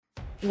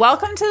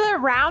Welcome to the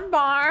Round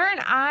Barn.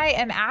 I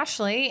am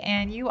Ashley,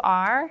 and you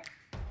are?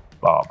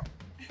 Bob.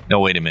 No,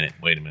 wait a minute.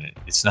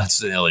 It's not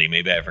senility.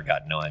 Maybe I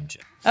forgot. No, I'm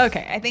Jim.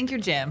 Okay, I think you're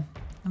Jim.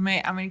 I'm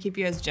gonna keep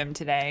you as Jim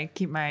today.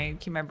 Keep my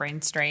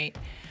brain straight.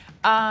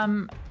 What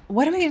are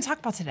we gonna talk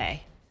about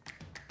today?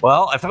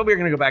 Well, I thought we were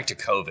going to go back to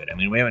COVID. I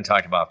mean, we haven't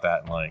talked about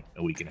that in like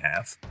a week and a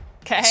half.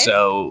 Okay.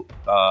 So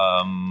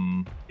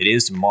it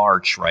is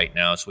March right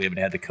now, so we haven't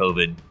had the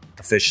COVID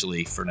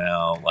officially for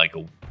now, like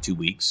 2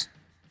 weeks,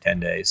 10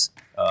 days.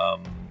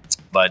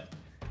 But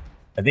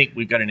I think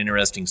we've got an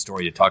interesting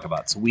story to talk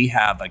about. So we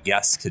have a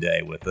guest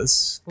today with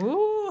us.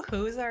 Ooh,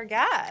 who's our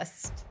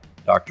guest?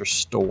 Dr.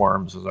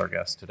 Storms is our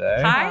guest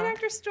today. Hi,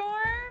 Dr. Storms.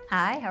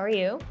 Hi, how are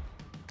you?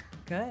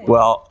 Good.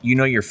 Well, you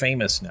know you're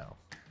famous now.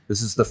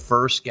 This is the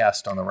first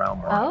guest on the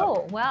Round Barn.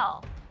 Oh,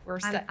 well,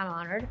 I'm I'm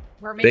honored.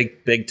 We're making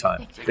Big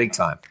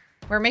time.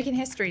 We're making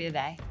history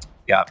today.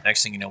 Yeah,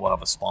 next thing you know, we'll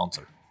have a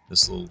sponsor.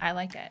 I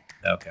like it.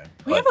 Okay.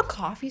 We have a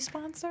coffee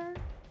sponsor?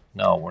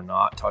 No, we're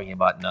not talking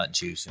about nut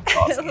juice and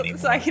coffee anymore.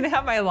 So I can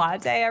have my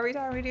latte every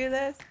time we do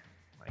this?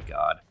 My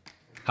God.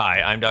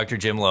 Hi, I'm Dr.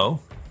 Jim Lowe,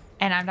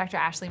 And I'm Dr.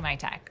 Ashley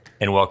Mytek.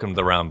 and welcome to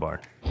the Round Barn.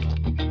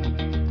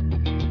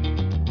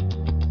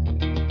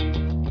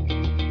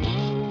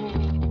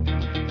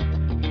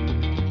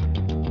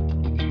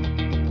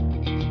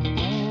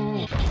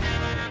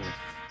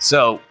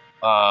 So,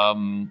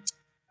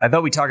 I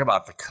thought we'd talk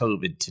about the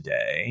COVID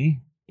today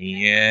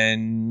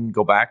and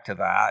go back to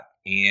that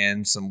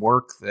and some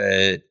work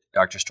that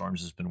Dr.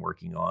 Storms has been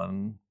working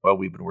on. Well,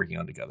 we've been working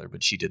on together,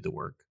 but she did the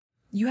work.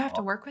 You have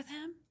to work with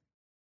him?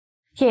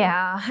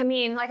 Yeah, I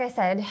mean, like I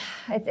said,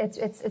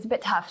 it's a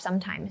bit tough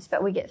sometimes,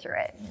 but we get through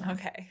it.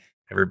 Okay.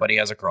 Everybody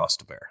has a cross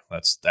to bear.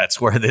 That's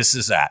where this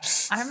is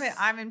at.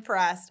 I'm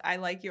impressed. I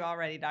like you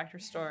already, Dr.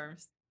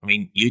 Storms. I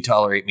mean, you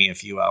tolerate me a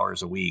few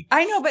hours a week.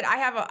 I know, but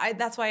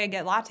that's why I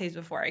get lattes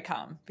before I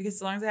come, because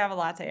as long as I have a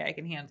latte, I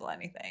can handle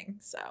anything.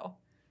 So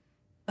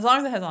as long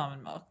as it has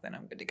almond milk, then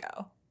I'm good to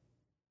go.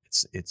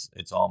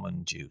 It's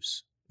almond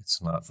juice.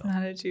 It's not milk.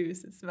 Not a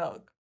juice, it's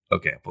milk.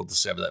 Okay, we'll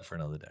discover that for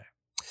another day.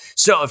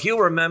 So if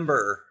you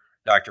remember,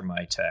 Dr.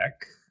 Mytek,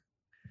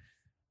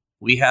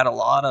 we had a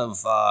lot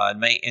of,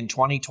 in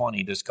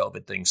 2020, this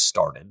COVID thing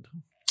started.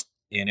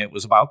 And it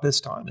was about this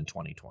time in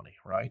 2020,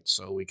 right?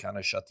 So we kind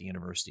of shut the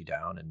university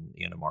down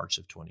in March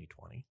of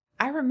 2020.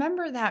 I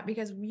remember that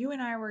because you and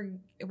I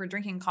were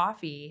drinking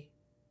coffee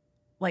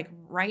like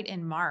right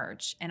in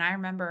March. And I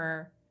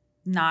remember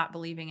not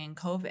believing in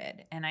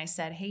COVID. And I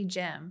said, hey,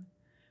 Jim,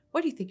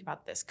 what do you think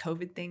about this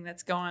COVID thing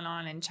that's going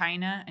on in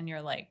China? And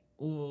you're like,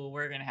 ooh,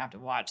 we're going to have to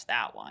watch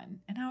that one.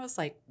 And I was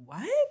like,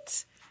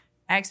 what?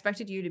 I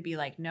expected you to be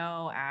like,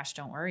 no, Ash,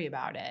 don't worry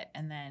about it.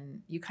 And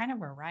then you kind of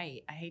were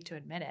right. I hate to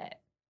admit it.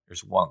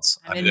 There's once.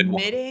 I'm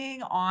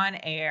admitting on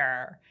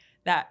air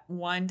that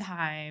one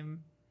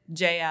time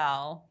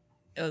JL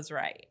was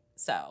right.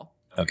 So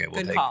okay,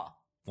 we'll good take call.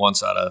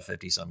 Once out of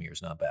 50 some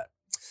years, not bad.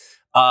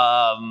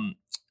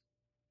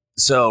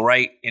 So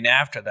right, and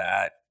after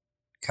that,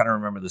 kind of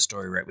remember the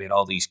story, right? We had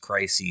all these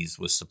crises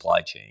with supply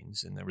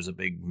chains, and there was a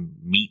big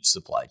meat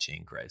supply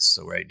chain crisis.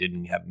 So right,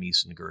 didn't have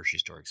meats in the grocery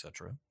store,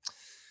 etc.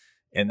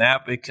 And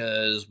that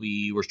because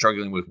we were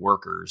struggling with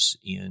workers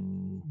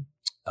in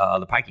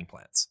the packing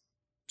plants.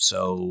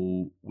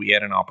 So we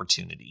had an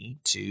opportunity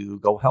to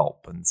go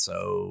help. And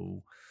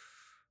so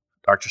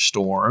Dr.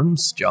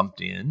 Storms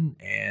jumped in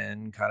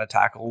and kind of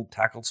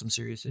tackled some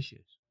serious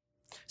issues.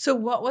 So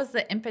what was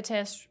the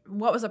impetus?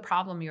 What was the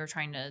problem you were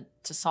trying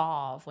to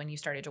solve when you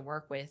started to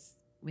work with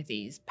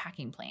these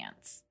packing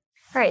plants?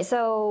 All right,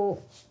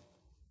 so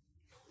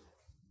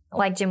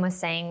like Jim was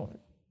saying,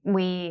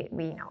 we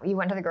you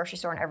went to the grocery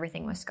store and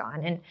everything was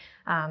gone.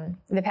 And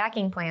the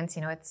packing plants,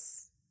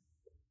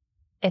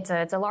 it's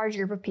a large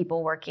group of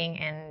people working,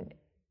 and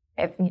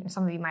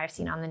some of you might have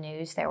seen on the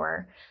news, there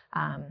were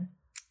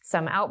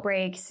some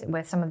outbreaks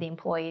with some of the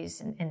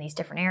employees in these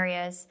different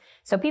areas.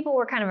 So people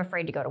were kind of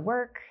afraid to go to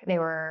work. They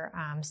were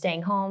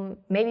staying home,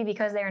 maybe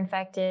because they're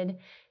infected,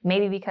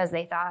 maybe because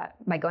they thought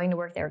by going to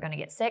work they were going to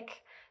get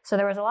sick. So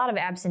there was a lot of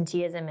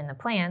absenteeism in the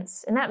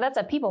plants, and that's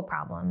a people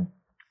problem.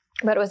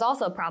 But it was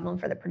also a problem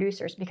for the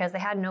producers because they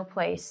had no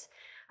place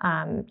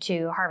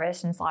to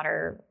harvest and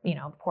slaughter,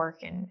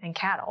 pork and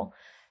cattle.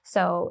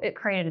 So it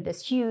created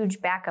this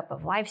huge backup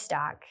of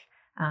livestock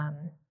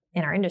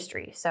in our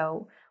industry.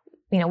 So,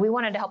 we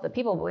wanted to help the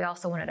people, but we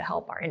also wanted to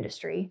help our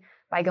industry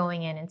by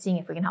going in and seeing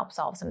if we can help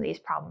solve some of these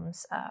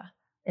problems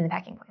in the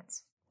packing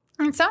plants.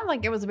 It sounded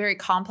like it was a very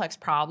complex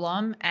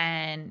problem,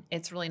 and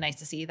it's really nice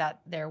to see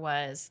that there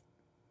was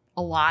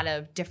a lot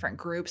of different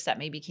groups that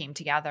maybe came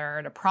together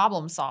to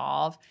problem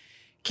solve.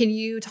 Can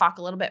you talk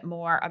a little bit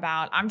more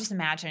about, I'm just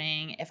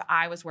imagining if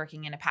I was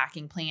working in a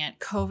packing plant,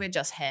 COVID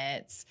just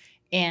hits,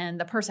 and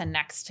the person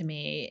next to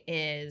me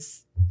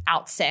is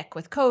out sick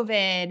with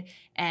COVID,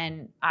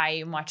 and I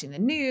am watching the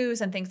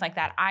news and things like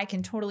that. I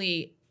can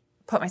totally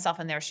put myself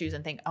in their shoes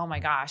and think, oh my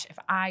gosh, if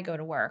I go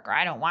to work or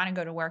I don't want to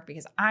go to work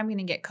because I'm going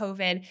to get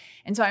COVID.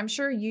 And so I'm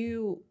sure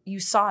you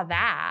saw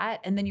that.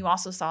 And then you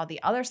also saw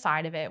the other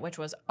side of it, which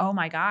was, oh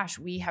my gosh,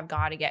 we have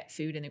got to get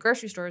food in the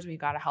grocery stores. We've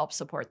got to help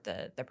support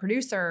the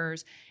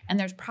producers. And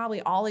there's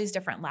probably all these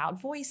different loud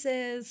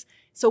voices.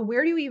 So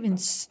where do you even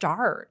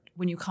start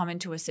when you come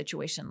into a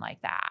situation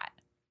like that?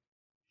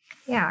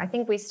 Yeah, I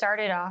think we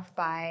started off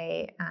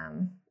by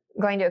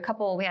going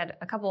to we had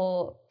a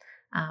couple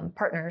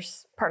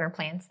partner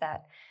plants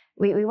that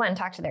we went and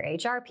talked to their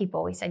HR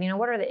people. We said,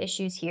 what are the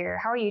issues here?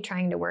 How are you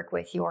trying to work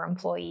with your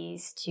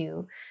employees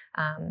to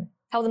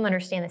help them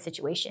understand the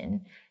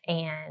situation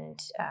and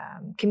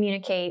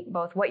communicate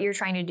both what you're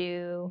trying to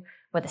do,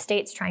 what the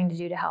state's trying to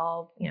do to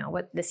help,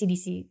 what the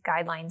CDC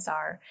guidelines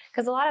are.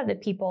 Because a lot of the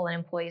people and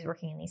employees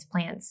working in these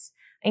plants,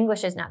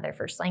 English is not their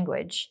first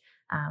language.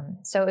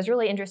 So it was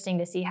really interesting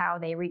to see how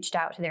they reached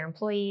out to their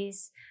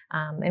employees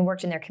and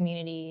worked in their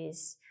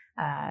communities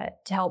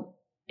to help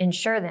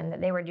ensure them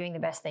that they were doing the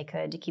best they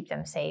could to keep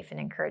them safe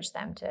and encourage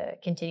them to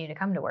continue to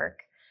come to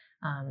work.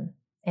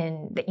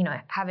 And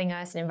having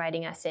us and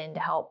inviting us in to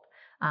help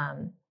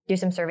do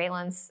some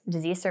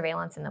disease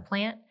surveillance in the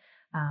plant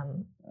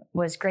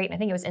was great. And I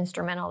think it was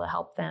instrumental to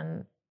help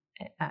them,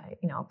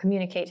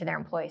 communicate to their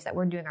employees that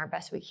we're doing our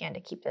best we can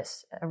to keep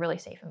this a really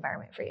safe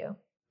environment for you.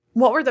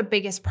 What were the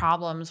biggest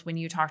problems when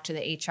you talked to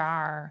the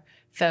HR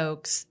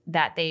folks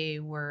that they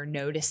were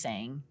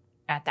noticing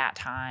at that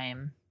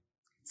time?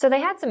 So they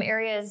had some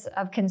areas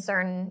of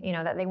concern,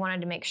 that they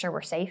wanted to make sure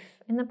we're safe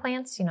in the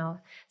plants,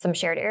 some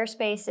shared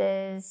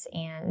airspaces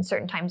and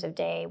certain times of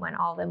day when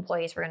all the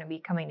employees were going to be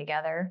coming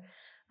together.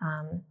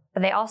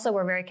 But they also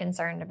were very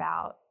concerned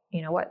about,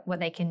 what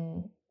they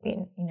can,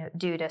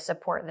 do to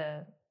support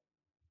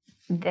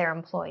their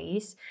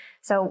employees.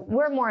 So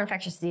we're more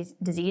infectious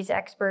disease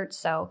experts.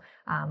 So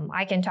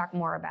I can talk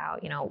more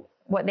about,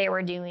 what they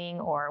were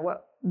doing or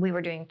what we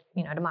were doing,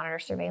 to monitor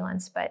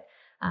surveillance. But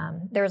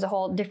there was a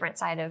whole different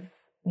side of,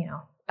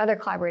 other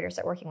collaborators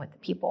that are working with the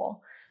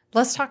people.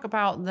 Let's talk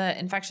about the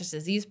infectious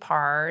disease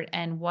part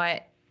and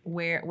what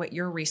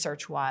your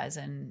research was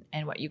and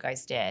what you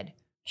guys did.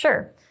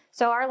 Sure.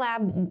 So our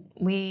lab,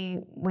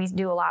 we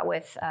do a lot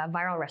with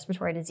viral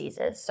respiratory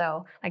diseases.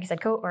 So like I said,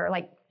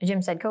 like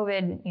Jim said,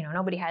 COVID,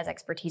 nobody has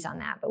expertise on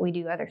that, but we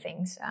do other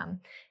things,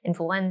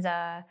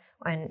 influenza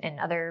and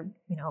other,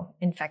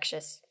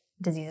 infectious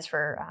diseases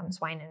for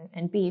swine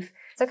and beef.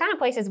 So kind of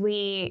places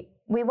we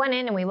went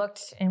in and we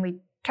looked and we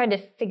tried to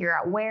figure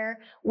out where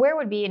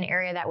would be an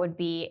area that would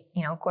be,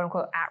 quote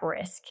unquote, at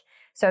risk.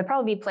 So it'd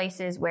probably be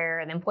places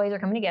where the employees are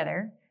coming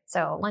together.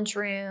 So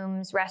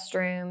lunchrooms,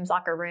 restrooms,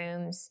 locker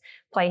rooms,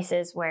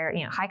 places where,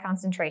 high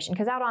concentration,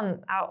 because out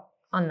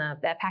on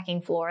the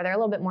packing floor, they're a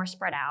little bit more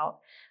spread out.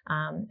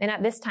 And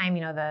at this time,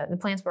 the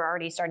plants were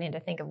already starting to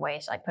think of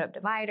ways to like put up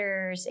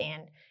dividers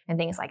and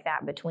things like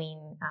that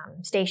between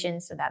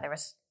stations so that there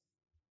was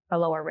a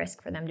lower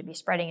risk for them to be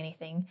spreading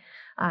anything.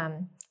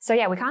 So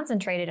yeah, we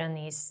concentrated on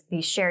these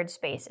shared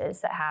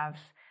spaces that have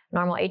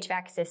normal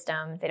HVAC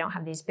systems. They don't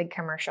have these big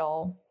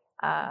commercial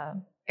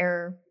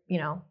air,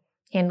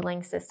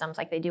 handling systems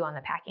like they do on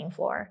the packing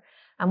floor,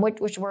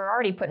 which were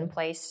already put in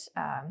place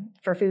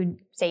for food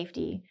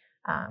safety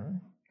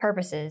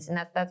purposes. And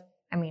that's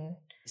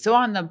So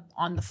on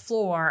the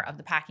floor of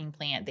the packing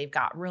plant, they've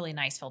got really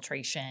nice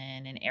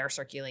filtration and air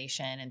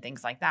circulation and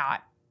things like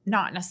that.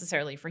 Not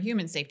necessarily for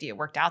human safety, it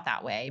worked out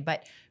that way,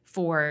 but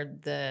for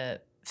the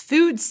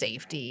food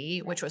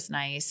safety, which was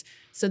nice.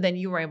 So then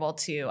you were able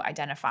to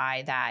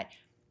identify that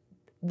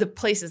the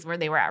places where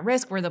they were at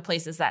risk were the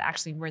places that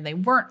actually where they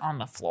weren't on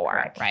the floor,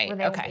 correct. right?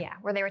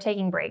 Where they were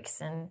taking breaks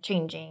and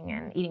changing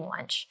and eating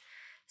lunch.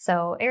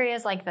 So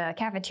areas like the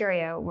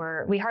cafeteria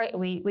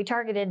we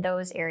targeted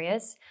those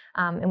areas,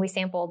 and we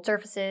sampled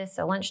surfaces,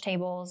 so lunch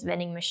tables,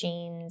 vending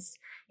machines,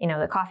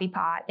 the coffee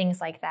pot, things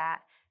like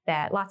that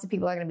lots of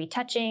people are going to be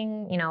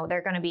touching.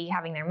 They're going to be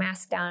having their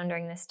mask down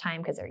during this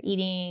time because they're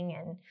eating.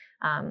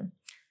 And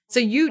so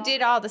you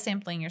did all the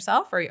sampling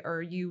yourself,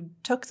 or you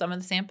took some of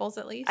the samples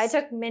at least? I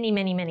took many,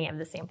 many, many of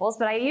the samples,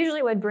 but I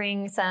usually would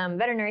bring some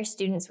veterinary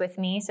students with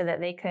me so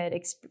that they could,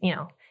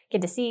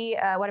 get to see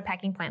what a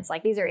packing plant's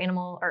like. These are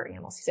animals.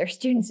 These are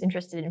students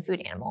interested in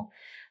food animal.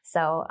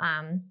 So,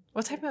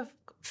 what type of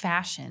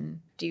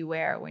fashion do you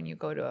wear when you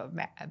go to a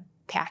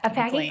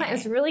packing plant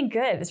is really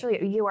good.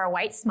 You wear a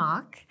white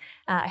smock,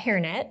 a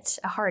hairnet,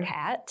 a hard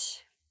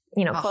hat,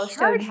 close to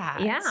hard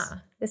hat. Yeah,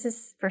 this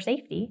is for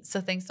safety. So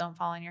things don't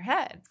fall on your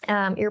head.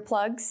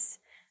 Earplugs,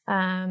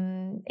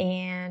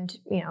 and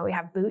we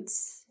have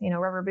boots,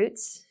 rubber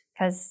boots,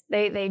 because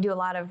they do a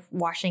lot of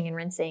washing and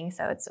rinsing,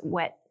 so it's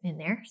wet in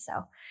there.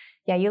 So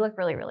yeah, you look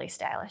really, really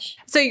stylish.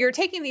 So you're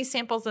taking these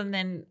samples and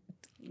then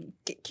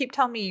keep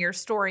telling me your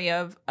story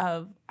of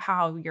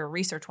how your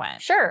research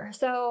went. Sure.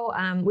 So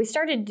we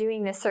started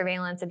doing this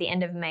surveillance at the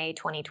end of May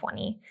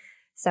 2020.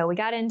 So we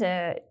got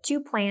into 2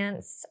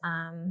 plants,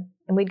 and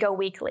we'd go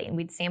weekly, and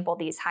we'd sample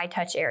these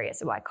high-touch areas,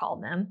 is what I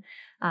called them.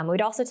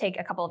 We'd also take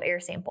a couple of air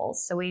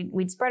samples. So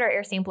we'd spread our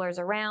air samplers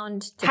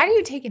around. How do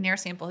you take an air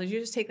sample? Did you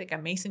just take like a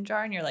mason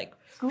jar and you're like,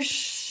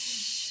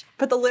 whoosh,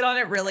 put the lid on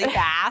it really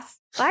fast?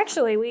 Well,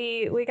 actually,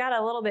 we got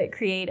a little bit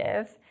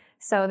creative.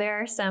 So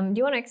there are some. Do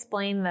you want to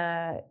explain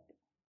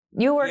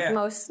You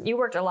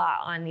worked a lot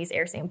on these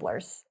air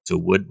samplers. It's a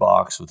wood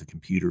box with a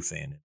computer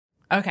fan in it.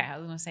 Okay, I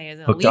was going to say, is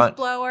it a leaf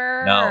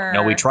blower?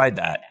 No, we tried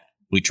that.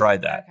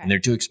 Okay. And they're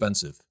too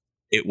expensive.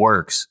 It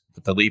works,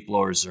 but the leaf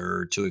blowers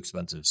are too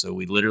expensive. So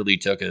we literally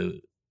took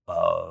electric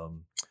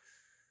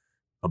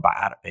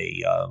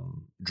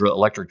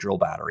drill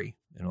battery,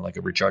 like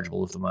a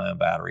rechargeable lithium-ion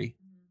battery,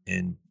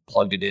 and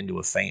plugged it into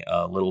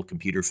a little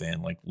computer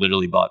fan. Like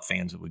literally bought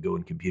fans that would go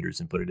in computers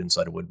and put it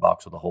inside a wood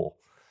box with a hole.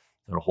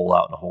 A hole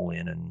out and a hole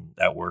in, and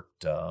that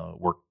worked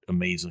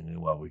amazingly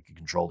well. We could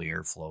control the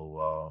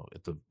airflow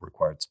at the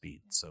required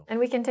speed. And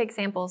we can take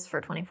samples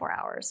for 24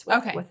 hours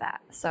with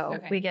that.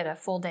 So we get a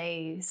full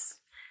day's.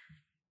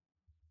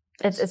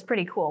 It's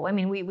pretty cool. I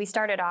mean, we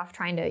started off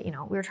trying to,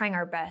 we were trying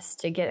our best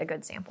to get a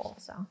good sample.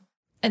 So.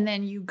 And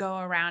then you go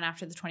around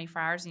after the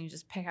 24 hours and you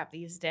just pick up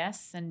these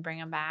discs and bring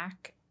them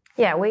back.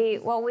 Yeah, we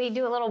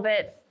do a little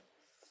bit.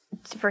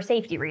 For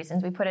safety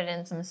reasons, we put it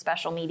in some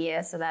special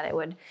media so that it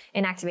would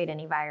inactivate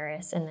any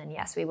virus. And then,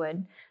 yes, we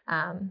would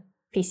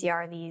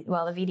PCR the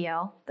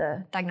VDL,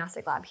 the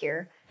diagnostic lab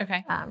here,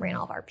 ran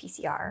all of our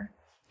PCR.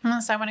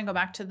 So I want to go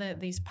back to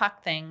these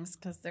puck things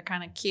because they're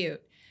kind of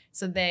cute.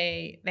 So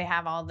they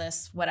have all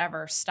this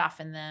whatever stuff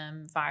in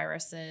them,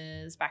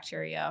 viruses,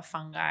 bacteria,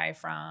 fungi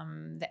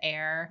from the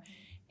air.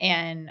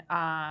 And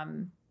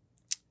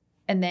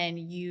then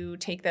you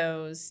take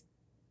those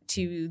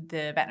to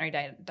the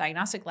veterinary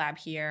diagnostic lab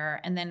here.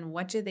 And then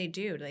what do?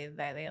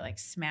 They like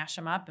smash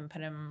them up and put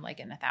them like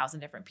in 1,000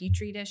 different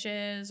Petri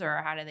dishes,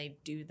 or how do they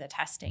do the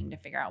testing to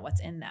figure out what's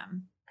in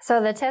them?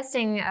 So the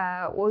testing,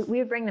 we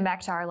would bring them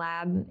back to our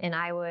lab, and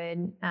I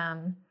would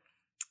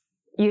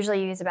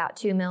usually use about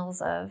 2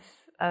 mils of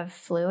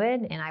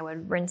fluid, and I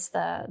would rinse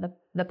the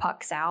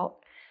pucks out.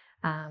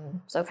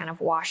 So kind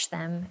of wash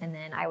them, and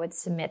then I would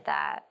submit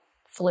that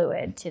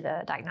fluid to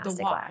the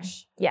diagnostic lab.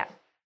 Yeah.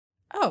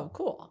 Oh,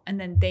 cool. And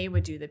then they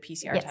would do the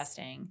PCR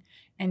testing.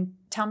 And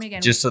tell me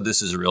again. Just so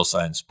this is a real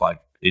science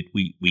spot,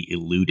 we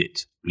elute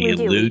it. We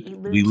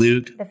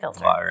elute the filter.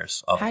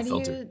 Virus off How the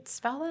filter. How do you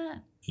spell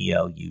that?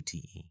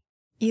 ELUTE.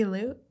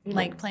 Elute?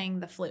 Like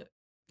playing the flute.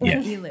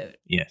 Yes. Elute.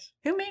 Yes.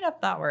 Who made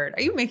up that word?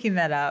 Are you making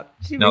that up?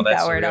 Did you No, make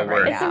that's that a word real up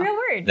word. right It's now? a real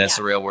word. That's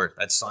a real word.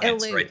 That's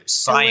science, Elute. right there.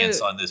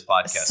 Science Elute. on this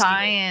podcast.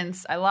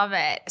 Science. Today. I love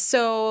it.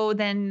 So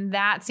then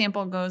that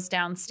sample goes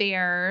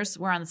downstairs.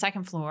 We're on the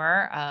second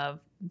floor of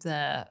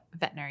the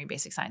veterinary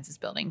basic sciences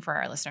building for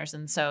our listeners.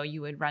 And so you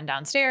would run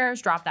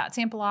downstairs, drop that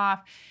sample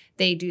off.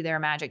 They do their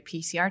magic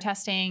PCR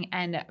testing.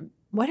 And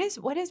what is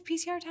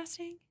PCR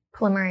testing?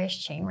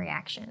 Polymerase chain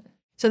reaction.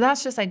 So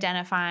that's just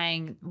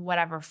identifying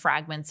whatever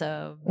fragments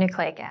of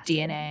nucleic acid,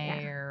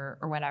 DNA or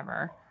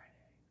whatever.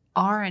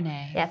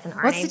 RNA. Yeah, it's an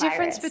RNA What's the virus.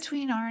 difference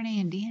between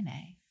RNA and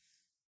DNA?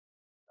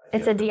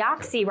 It's a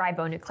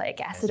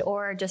deoxyribonucleic acid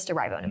or just a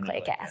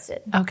ribonucleic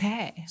acid.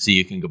 Okay. So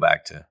you can go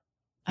back to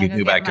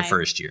to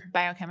first year.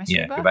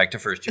 Biochemistry book? Go back to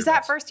first year. Is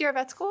that first year of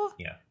vet school?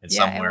 Yeah. It's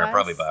somewhere,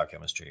 probably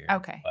biochemistry or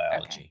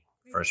biology.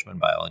 Okay. Freshman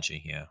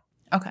biology, yeah.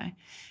 Okay.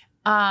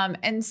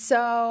 And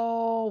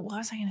so what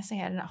was I going to say?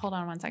 Hold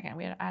on one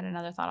second. I had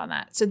another thought on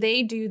that. So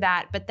they do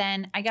that. But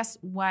then I guess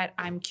what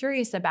I'm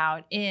curious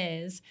about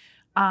is,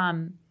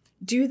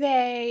 did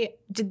they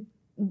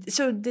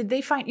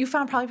find, you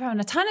probably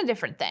found a ton of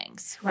different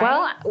things, right?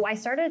 Well, I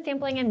started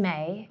sampling in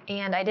May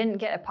and I didn't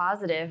get a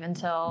positive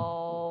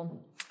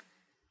until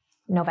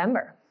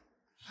November.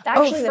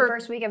 Actually, the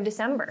first week of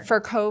December. For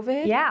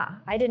COVID? Yeah.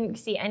 I didn't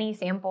see any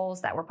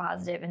samples that were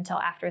positive until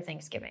after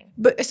Thanksgiving.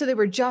 But so they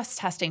were just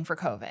testing for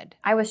COVID?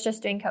 I was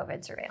just doing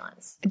COVID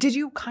surveillance. Did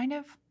you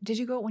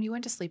go, when you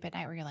went to sleep at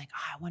night, were you like,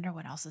 I wonder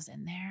what else is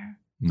in there?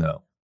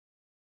 No.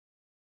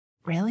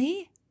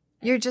 Really?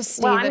 You're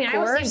just I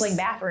was sampling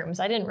bathrooms.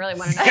 I didn't really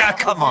want to know. Yeah,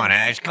 come on,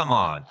 Ash, come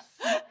on.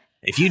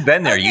 If you'd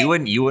been there, you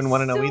wouldn't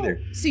want to know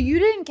either. So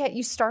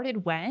you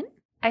started when?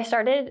 I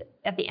started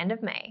at the end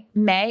of May.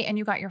 May, and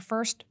you got your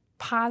first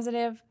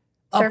positive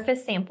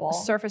surface sample.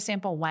 Surface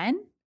sample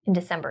when? In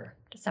December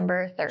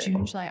 3rd.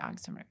 June, July,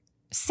 August, September.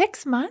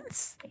 6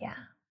 months? Yeah.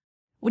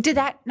 Well, did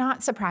that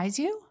not surprise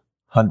you?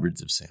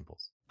 Hundreds of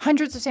samples.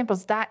 Hundreds of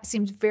samples. That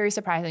seems very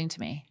surprising to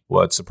me.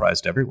 Well, it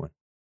surprised everyone.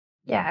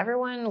 Yeah,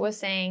 everyone was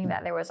saying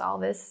that there was all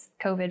this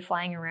COVID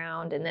flying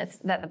around and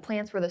that the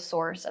plants were the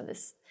source of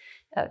this,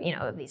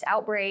 of these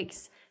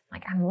outbreaks.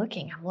 Like, I'm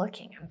looking.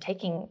 I'm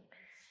taking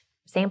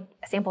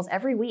samples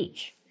every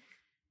week.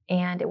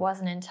 And it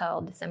wasn't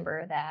until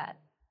December that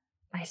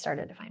I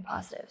started to find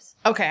positives.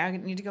 Okay, I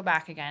need to go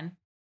back again.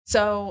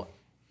 So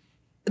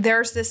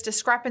there's this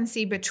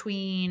discrepancy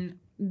between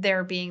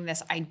there being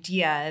this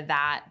idea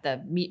that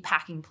the meat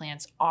packing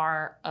plants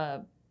are,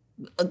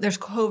 there's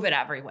COVID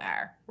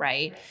everywhere,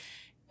 right?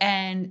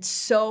 And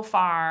so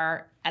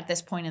far at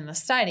this point in the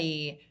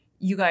study,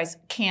 you guys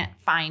can't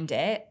find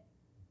it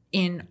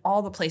in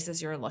all the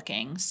places you're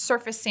looking,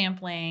 surface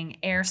sampling,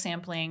 air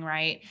sampling,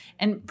 right?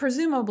 And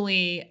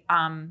presumably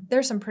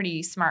there's some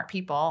pretty smart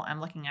people. I'm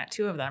looking at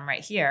two of them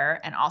right here,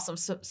 and also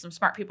some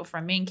smart people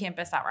from main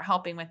campus that were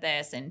helping with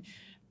this. And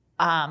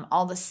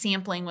all the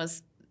sampling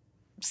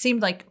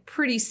seemed like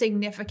pretty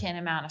significant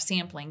amount of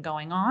sampling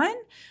going on.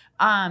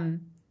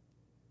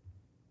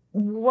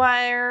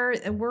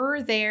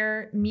 Were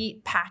there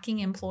meat packing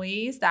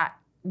employees that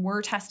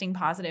were testing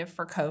positive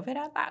for COVID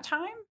at that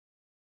time?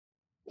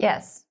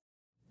 Yes.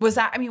 Was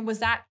that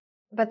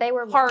But they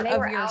were part they of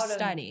were your out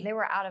study? They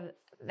were out of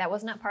that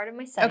was not part of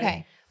my study.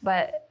 Okay.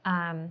 But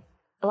a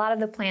lot of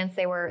the plants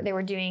they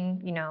were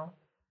doing,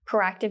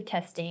 proactive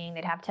testing.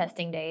 They'd have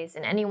testing days,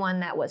 and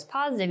anyone that was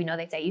positive,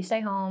 they'd say you stay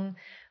home,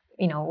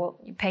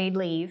 you paid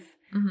leave.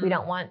 Mm-hmm. We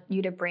don't want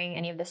you to bring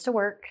any of this to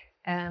work.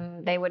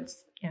 They would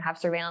have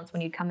surveillance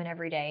when you'd come in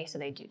every day. So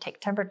they do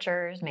take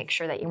temperatures, make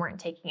sure that you weren't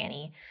taking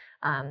any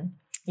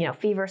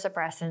fever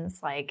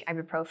suppressants like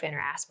ibuprofen or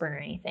aspirin or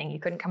anything. You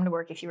couldn't come to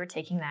work if you were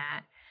taking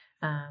that.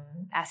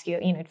 Ask you,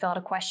 fill out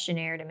a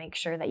questionnaire to make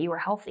sure that you were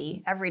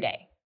healthy every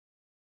day.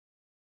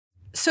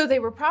 So they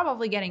were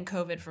probably getting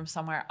COVID from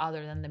somewhere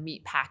other than the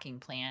meat packing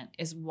plant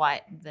is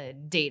what the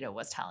data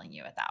was telling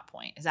you at that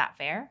point. Is that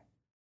fair?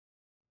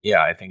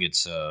 Yeah, I think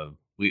it's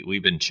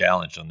we've been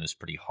challenged on this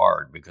pretty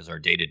hard because our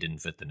data didn't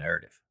fit the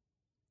narrative.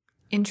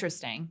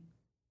 Interesting.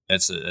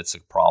 That's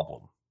a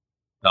problem,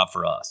 not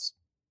for us,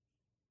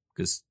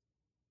 because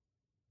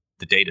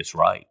the data's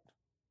right.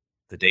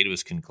 The data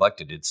was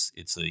collected.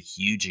 It's a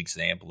huge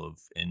example of,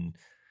 and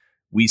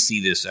we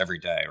see this every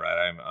day,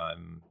 right?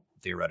 I'm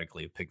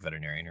theoretically a pig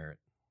veterinarian, or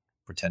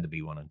pretend to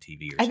be one on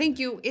TV. I think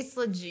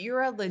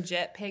you're a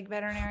legit pig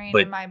veterinarian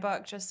in my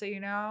book, just so you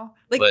know.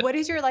 What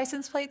does your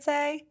license plate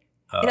say?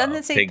 It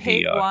doesn't say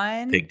pig DR,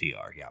 one. Pig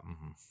DR, yeah.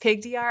 Mm-hmm.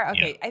 Pig DR?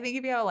 Okay. Yeah. I think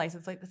if you have a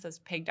license plate that says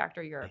pig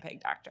doctor, you're a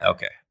pig doctor.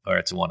 Okay. Or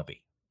it's a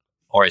wannabe.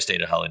 Or I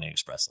stayed at Holiday Inn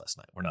Express last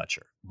night. We're not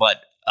sure. But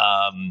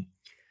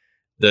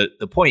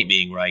the point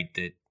being, right,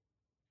 that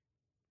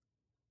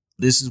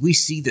we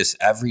see this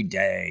every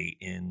day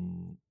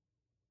in,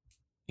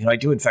 I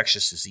do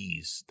infectious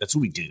disease. That's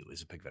what we do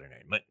as a pig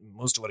veterinarian. But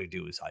most of what I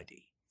do is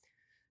ID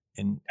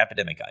and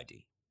epidemic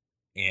ID.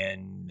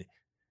 And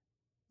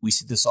we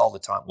see this all the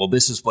time. Well,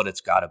 this is what it's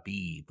got to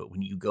be. But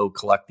when you go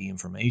collect the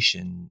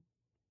information,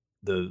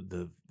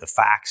 the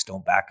facts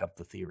don't back up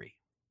the theory.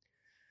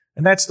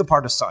 And that's the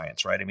part of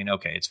science, right? I mean,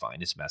 okay, it's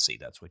fine. It's messy.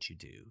 That's what you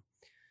do.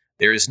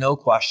 There is no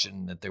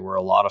question that there were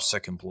a lot of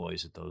sick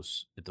employees at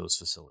those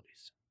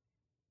facilities.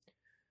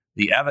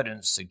 The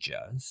evidence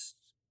suggests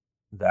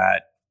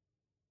that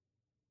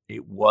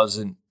it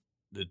wasn't,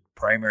 the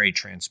primary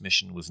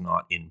transmission was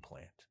not in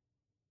plant.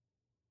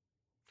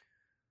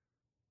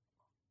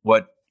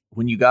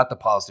 When you got the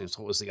positives,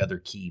 what was the other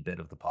key bit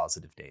of the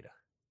positive data,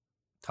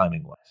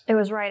 timing-wise? It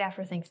was right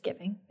after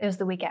Thanksgiving. It was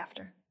the week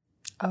after.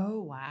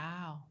 Oh,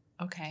 wow.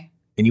 Okay.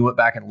 And you went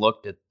back and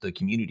looked at the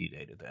community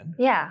data then?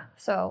 Yeah.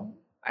 So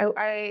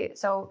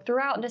so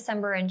throughout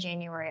December and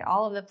January,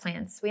 all of the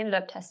plants, we ended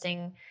up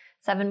testing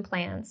 7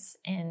 plants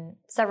in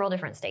several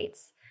different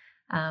states.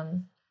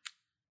 In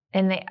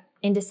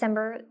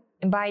December,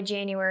 and by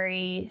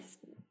January,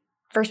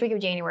 first week of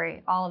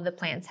January, all of the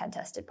plants had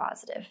tested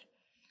positive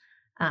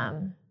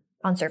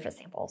on surface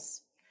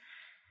samples.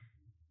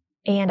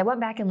 And I went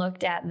back and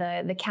looked at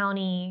the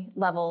county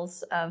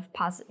levels of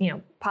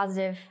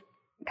positive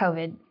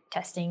COVID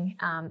testing.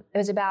 It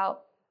was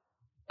about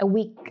a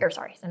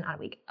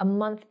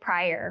month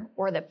prior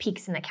were the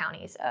peaks in the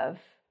counties of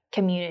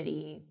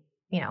community,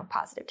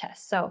 positive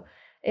tests. So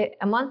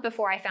a month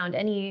before I found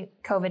any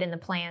COVID in the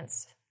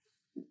plants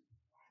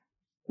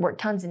were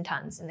tons and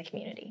tons in the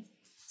community.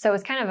 So it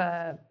was kind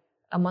of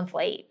a month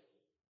late.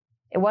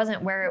 It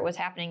wasn't where it was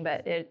happening,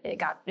 but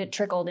it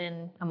trickled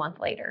in a month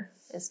later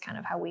is kind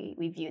of how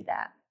we viewed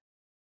that.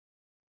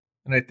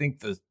 And I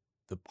think the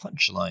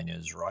punchline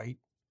is, right,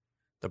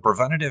 the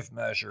preventative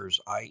measures,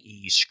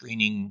 i.e.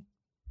 screening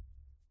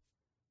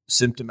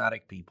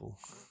symptomatic people,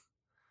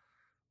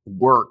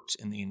 worked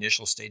in the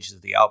initial stages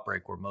of the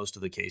outbreak where most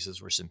of the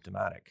cases were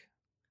symptomatic.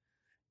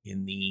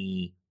 In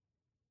the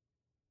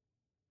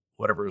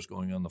whatever was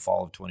going on in the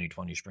fall of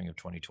 2020, spring of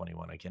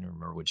 2021, I can't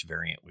remember which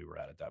variant we were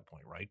at that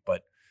point, right?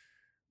 But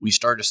we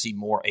started to see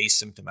more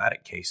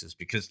asymptomatic cases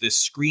because this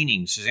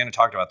screening, Suzanna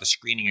talked about, the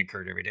screening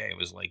occurred every day. It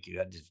was like you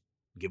had to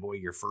give away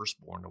your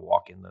firstborn to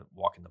walk in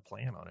the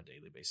plant on a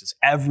daily basis.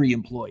 Every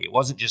employee, it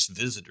wasn't just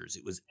visitors,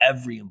 it was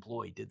every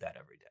employee did that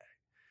every day.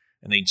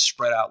 And they'd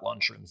spread out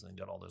lunchrooms and they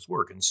did all this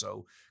work. And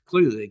so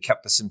clearly they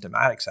kept the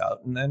symptomatics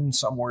out. And then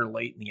somewhere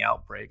late in the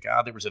outbreak,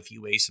 there was a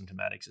few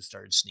asymptomatics that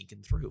started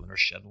sneaking through and are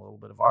shedding a little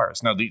bit of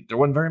virus. Now, there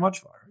wasn't very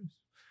much virus.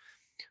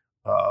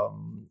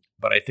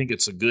 But I think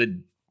it's a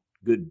good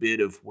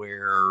bit of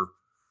where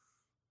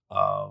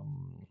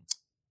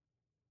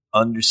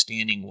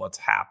understanding what's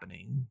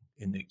happening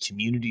and the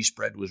community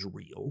spread was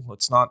real.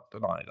 Let's not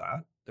deny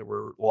that. There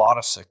were a lot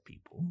of sick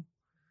people,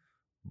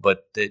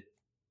 but that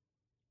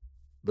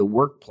the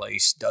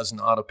workplace does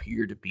not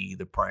appear to be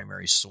the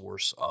primary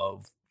source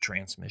of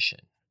transmission.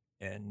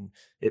 And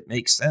it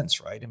makes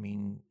sense, right? I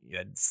mean, you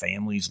had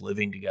families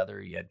living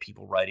together. You had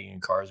people riding in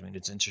cars. I mean,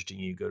 it's interesting.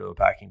 You go to a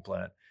packing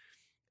plant,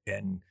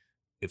 and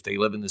if they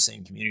live in the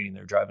same community and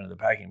they're driving to the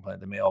packing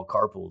plant, they may all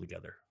carpool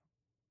together.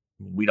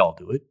 I mean, we'd all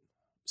do it.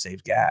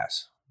 Save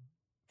gas.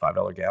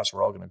 $5 gas,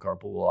 we're all going to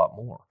carpool a lot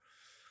more.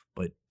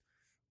 But,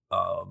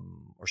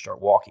 or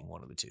start walking,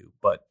 one of the two.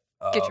 But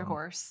get your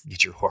horse.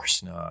 Get your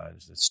horse. No,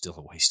 it's still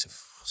a waste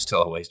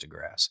of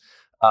grass.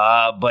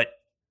 But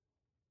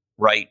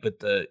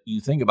you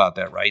think about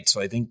that, right?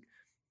 So I think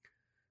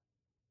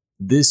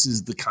this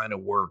is the kind of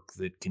work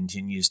that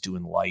continues to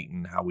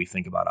enlighten how we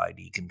think about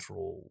ID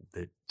control,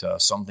 that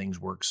some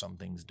things work, some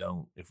things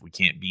don't, if we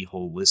can't be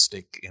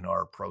holistic in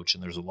our approach.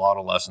 And there's a lot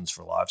of lessons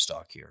for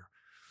livestock here.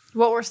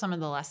 What were some of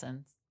the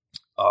lessons?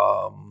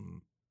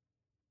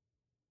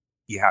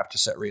 You have to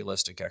set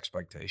realistic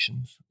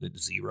expectations that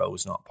 0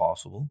 is not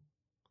possible.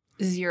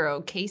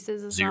 0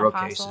 cases is Zero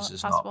not cases possible.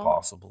 is not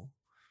possible.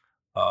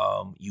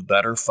 You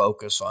better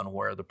focus on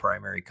where the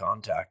primary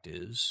contact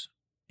is,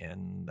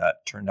 and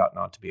that turned out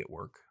not to be at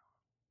work.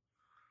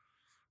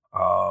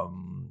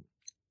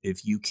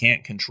 If you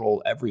can't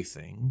control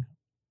everything,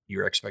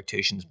 your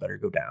expectations better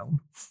go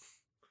down.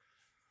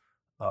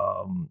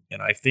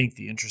 And I think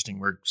the interesting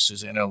work,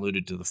 Suzanna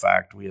alluded to the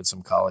fact we had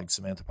some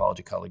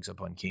anthropology colleagues up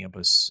on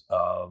campus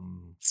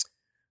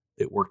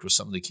that worked with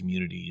some of the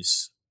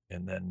communities.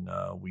 And then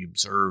we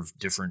observed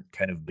different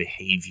kind of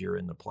behavior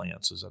in the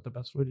plants. Is that the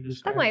best way to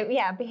describe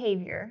it?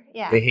 Behavior.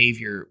 Yeah.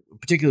 Behavior,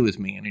 particularly with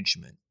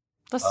management.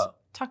 Let's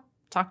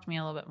talk to me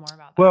a little bit more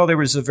about that. Well, there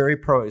was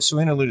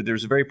Suzanna alluded, there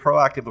was a very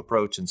proactive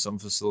approach in some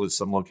facilities,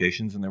 some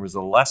locations, and there was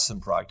a less than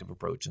proactive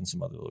approach in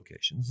some other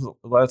locations.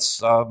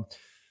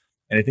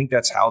 And I think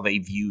that's how they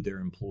view their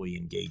employee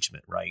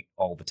engagement, right,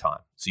 all the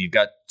time. So you've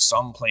got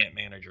some plant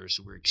managers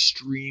who were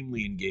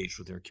extremely engaged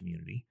with their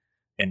community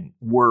and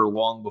were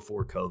long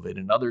before COVID,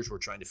 and others were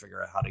trying to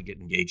figure out how to get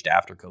engaged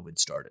after COVID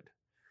started.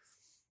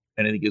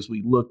 And I think as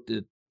we looked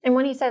at... And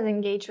when he says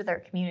engaged with their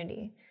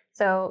community,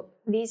 so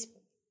these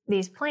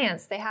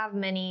plants, they have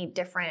many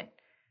different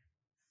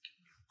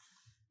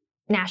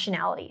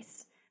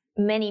nationalities,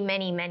 many,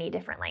 many, many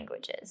different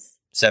languages.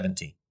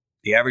 17.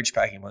 The average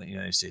packing plant in the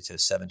United States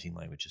has 17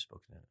 languages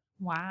spoken in it.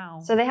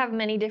 Wow. So they have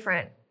many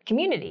different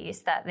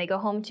communities that they go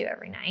home to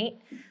every night,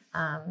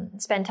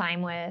 spend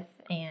time with,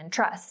 and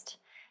trust.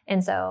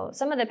 And so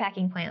some of the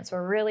packing plants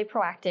were really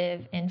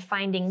proactive in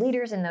finding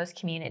leaders in those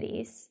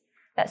communities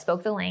that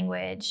spoke the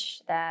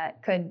language,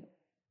 that could,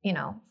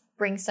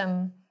 bring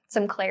some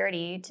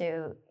clarity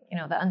to,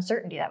 the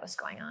uncertainty that was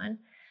going on.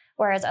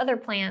 Whereas other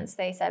plants,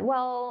 they said,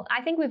 well,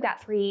 I think we've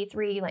got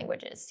three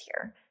languages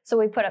here. So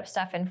we put up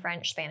stuff in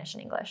French, Spanish,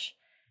 and English.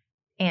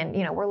 And,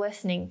 we're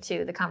listening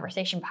to the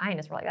conversation behind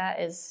us. We're like, that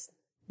is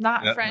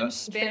not French,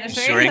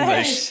 Spanish, or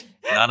English.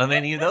 None of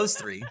any of those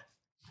three.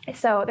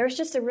 So there's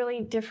just a really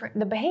different,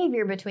 the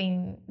behavior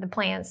between the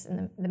plants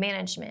and the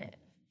management,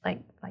 like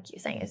you were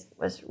saying,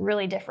 was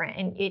really different.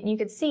 And you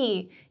could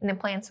see in the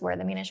plants where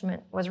the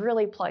management was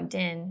really plugged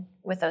in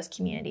with those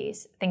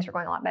communities, things were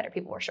going a lot better.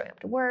 People were showing up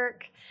to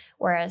work.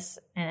 Whereas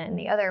in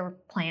the other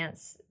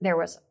plants, there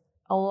was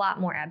a lot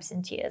more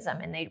absenteeism,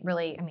 and they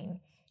really,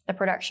 the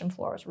production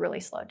floor was really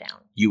slowed down.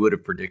 You would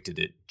have predicted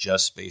it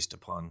just based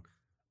upon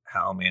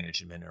how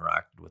management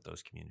interacted with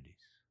those communities.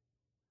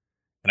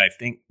 And I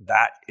think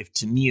that, if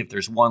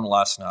there's one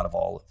lesson out of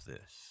all of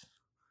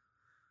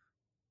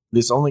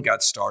this only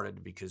got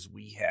started because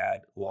we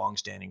had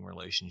long-standing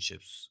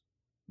relationships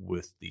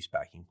with these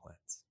packing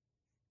plants.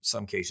 In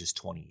some cases,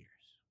 20 years.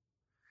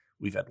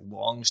 We've had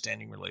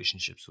long-standing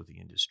relationships with the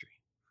industry.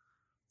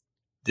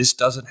 This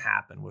doesn't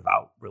happen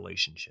without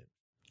relationship.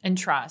 And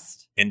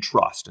trust.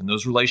 And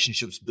those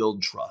relationships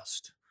build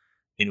trust.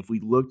 And if we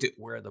looked at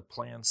where the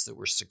plants that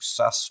were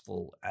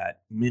successful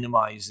at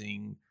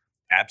minimizing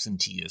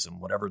absenteeism,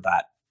 whatever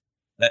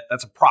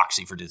that's a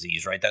proxy for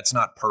disease, right? That's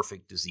not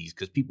perfect disease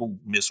because people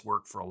miss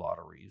work for a lot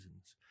of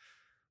reasons.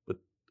 But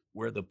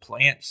where the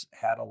plants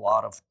had a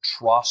lot of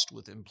trust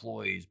with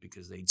employees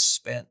because they'd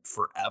spent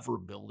forever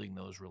building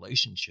those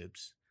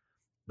relationships,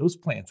 those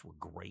plants were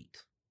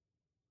great.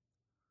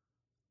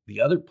 The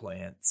other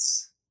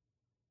plants,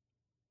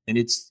 and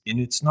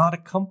it's not a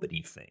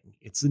company thing,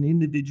 it's an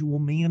individual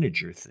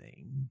manager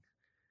thing,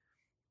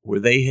 where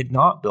they had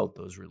not built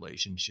those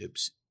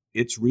relationships.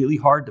 It's really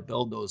hard to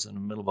build those in the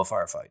middle of a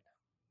firefight.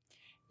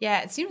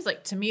 Yeah, it seems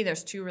like to me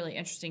there's two really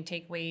interesting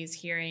takeaways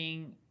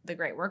hearing the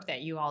great work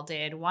that you all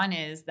did. One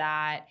is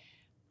that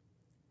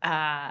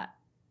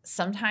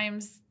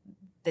sometimes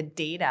the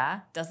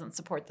data doesn't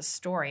support the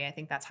story. I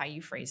think that's how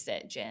you phrased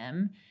it,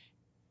 Jim.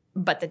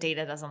 But the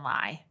data doesn't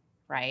lie,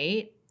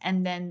 right?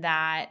 And then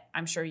that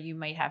I'm sure you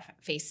might have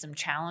faced some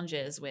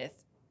challenges with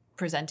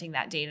presenting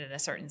that data to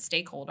certain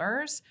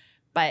stakeholders,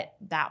 but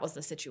that was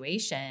the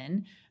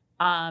situation,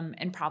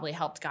 and probably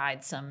helped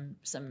guide some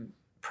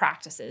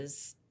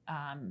practices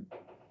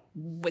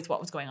with what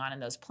was going on in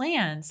those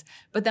plans.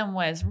 But then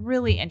what's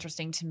really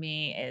interesting to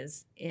me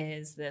is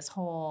this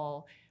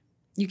whole,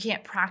 you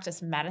can't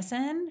practice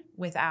medicine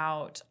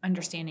without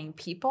understanding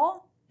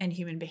people and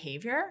human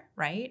behavior,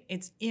 right?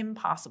 It's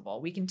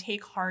impossible. We can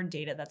take hard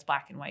data that's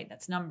black and white,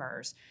 that's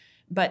numbers,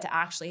 but to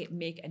actually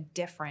make a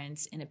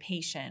difference in a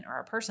patient or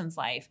a person's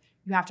life,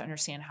 you have to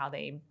understand how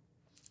they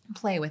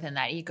play within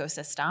that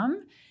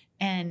ecosystem.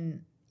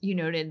 And you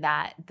noted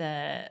that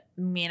the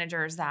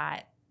managers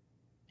that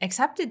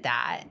accepted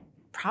that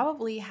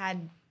probably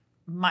had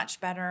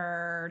much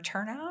better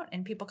turnout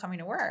and people coming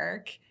to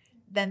work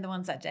than the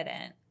ones that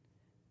didn't.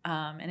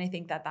 And I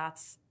think that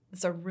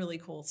it's a really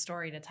cool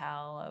story to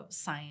tell of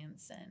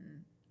science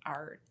and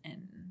art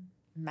and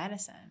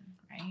medicine,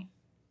 right?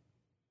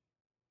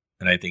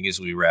 And I think as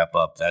we wrap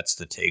up, that's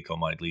the take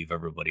home I'd leave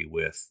everybody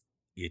with.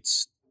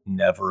 It's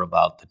never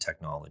about the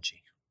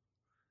technology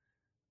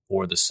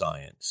or the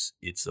science.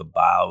 It's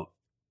about,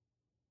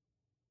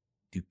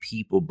 do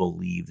people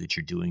believe that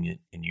you're doing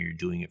it and you're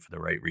doing it for the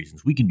right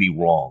reasons? We can be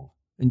wrong,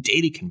 and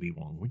data can be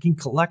wrong. We can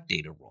collect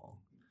data wrong.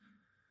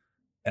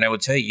 And I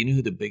would tell you, you know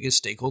who the biggest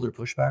stakeholder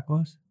pushback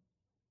was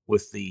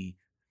with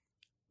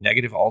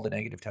all the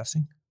negative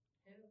testing?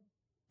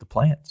 The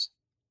plants.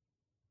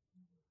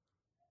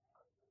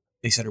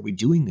 They said, are we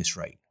doing this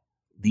right?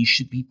 These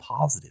should be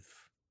positive.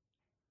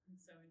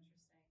 That's so interesting.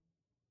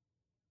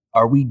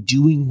 Are we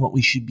doing what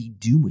we should be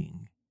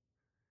doing?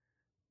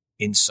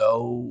 And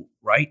so,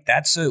 right,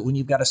 when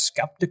you've got a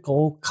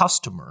skeptical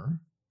customer,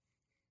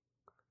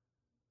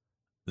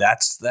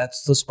 that's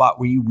the spot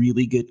where you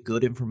really get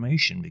good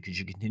information because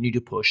you continue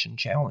to push and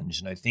challenge.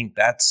 And I think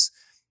that's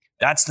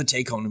the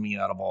take home to me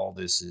out of all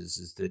this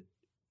is that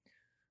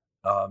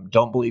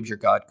don't believe your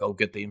gut, go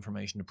get the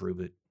information to prove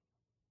it.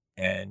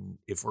 And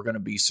if we're going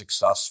to be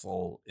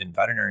successful in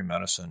veterinary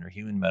medicine or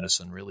human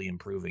medicine, really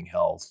improving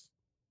health,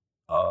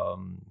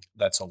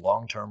 that's a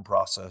long-term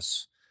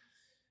process.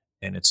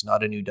 And it's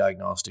not a new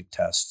diagnostic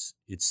test.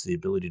 It's the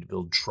ability to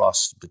build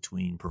trust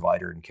between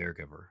provider and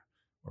caregiver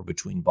or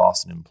between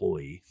boss and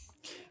employee.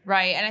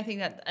 Right. And I think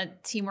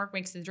that teamwork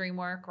makes the dream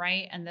work,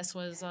 right? And this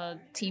was a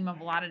team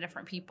of a lot of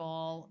different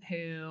people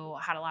who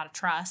had a lot of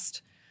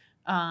trust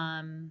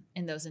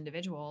in those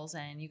individuals.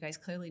 And you guys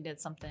clearly did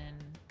something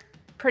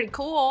pretty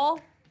cool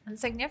and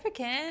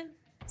significant.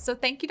 So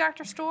thank you,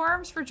 Dr.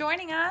 Storms, for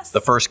joining us.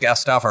 The first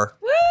guest ever.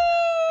 Woo!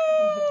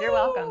 You're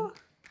welcome.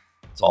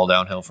 It's all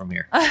downhill from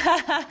here.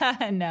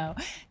 No.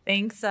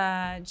 Thanks,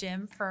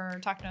 Jim, for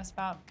talking to us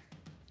about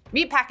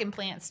meat packing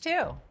plants,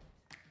 too.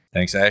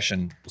 Thanks, Ash,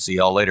 and we'll see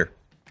y'all later.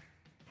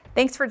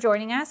 Thanks for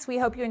joining us. We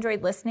hope you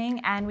enjoyed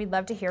listening, and we'd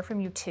love to hear from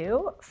you,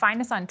 too.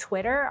 Find us on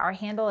Twitter. Our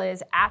handle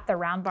is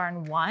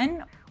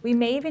 @theroundbarn1. We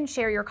may even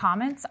share your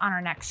comments on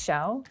our next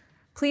show.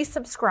 Please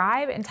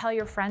subscribe and tell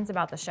your friends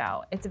about the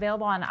show. It's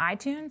available on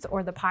iTunes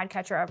or the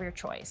podcatcher of your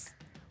choice.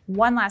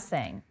 One last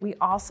thing, we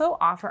also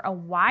offer a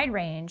wide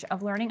range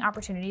of learning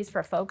opportunities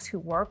for folks who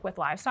work with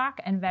livestock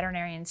and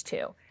veterinarians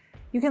too.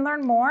 You can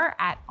learn more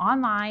at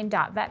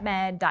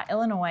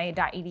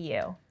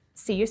online.vetmed.illinois.edu.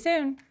 See you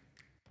soon.